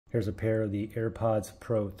Here's a pair of the AirPods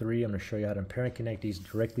Pro 3. I'm going to show you how to pair and connect these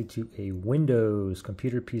directly to a Windows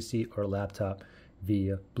computer, PC, or laptop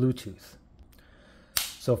via Bluetooth.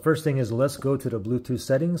 So first thing is, let's go to the Bluetooth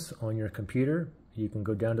settings on your computer. You can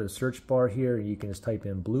go down to the search bar here and you can just type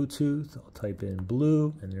in Bluetooth. I'll type in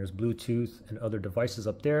blue and there's Bluetooth and other devices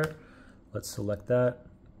up there. Let's select that.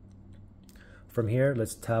 From here,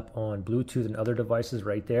 let's tap on Bluetooth and other devices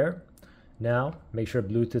right there. Now, make sure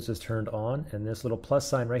Bluetooth is turned on, and this little plus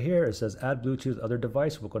sign right here, it says add Bluetooth other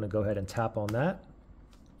device. We're going to go ahead and tap on that.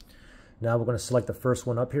 Now we're going to select the first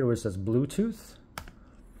one up here where it says Bluetooth.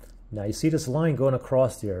 Now you see this line going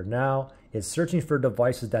across there. Now it's searching for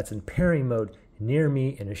devices that's in pairing mode near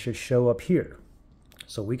me, and it should show up here.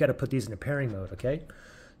 So we got to put these in pairing mode, okay?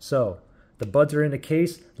 So the buds are in the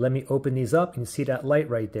case. Let me open these up, and you see that light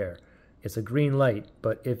right there. It's a green light,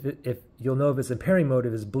 but if you'll know if it's in pairing mode,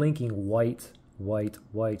 if it's blinking white, white,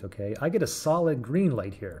 white, okay? I get a solid green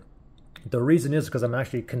light here. The reason is because I'm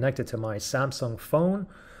actually connected to my Samsung phone.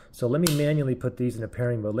 So let me manually put these in a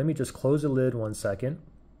pairing mode. Let me just close the lid 1 second.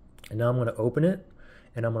 And now I'm going to open it,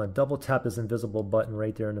 and I'm going to double tap this invisible button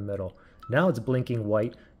right there in the middle. Now it's blinking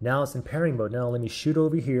white. Now it's in pairing mode. Now let me shoot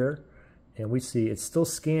over here, and we see it's still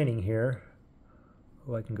scanning here.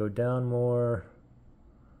 Oh, I can go down more.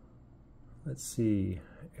 Let's see,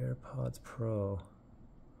 AirPods Pro.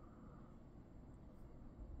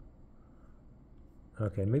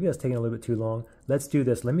 Okay, maybe that's taking a little bit too long. Let's do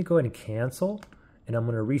this. Let me go ahead and cancel, and I'm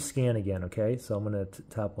going to rescan again, okay? So I'm going to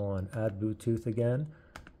tap on Add Bluetooth again.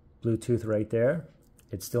 Bluetooth right there.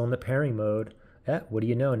 It's still in the pairing mode. What do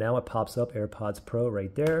you know? Now it pops up AirPods Pro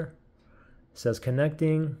right there. It says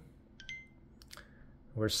connecting.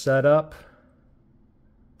 We're set up.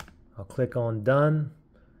 I'll click on Done.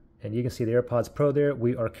 And you can see the AirPods Pro there.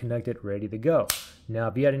 We are connected, ready to go. Now,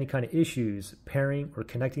 if you had any kind of issues pairing or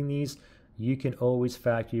connecting these, you can always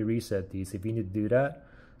factory reset these. If you need to do that,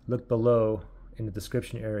 look below in the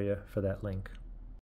description area for that link.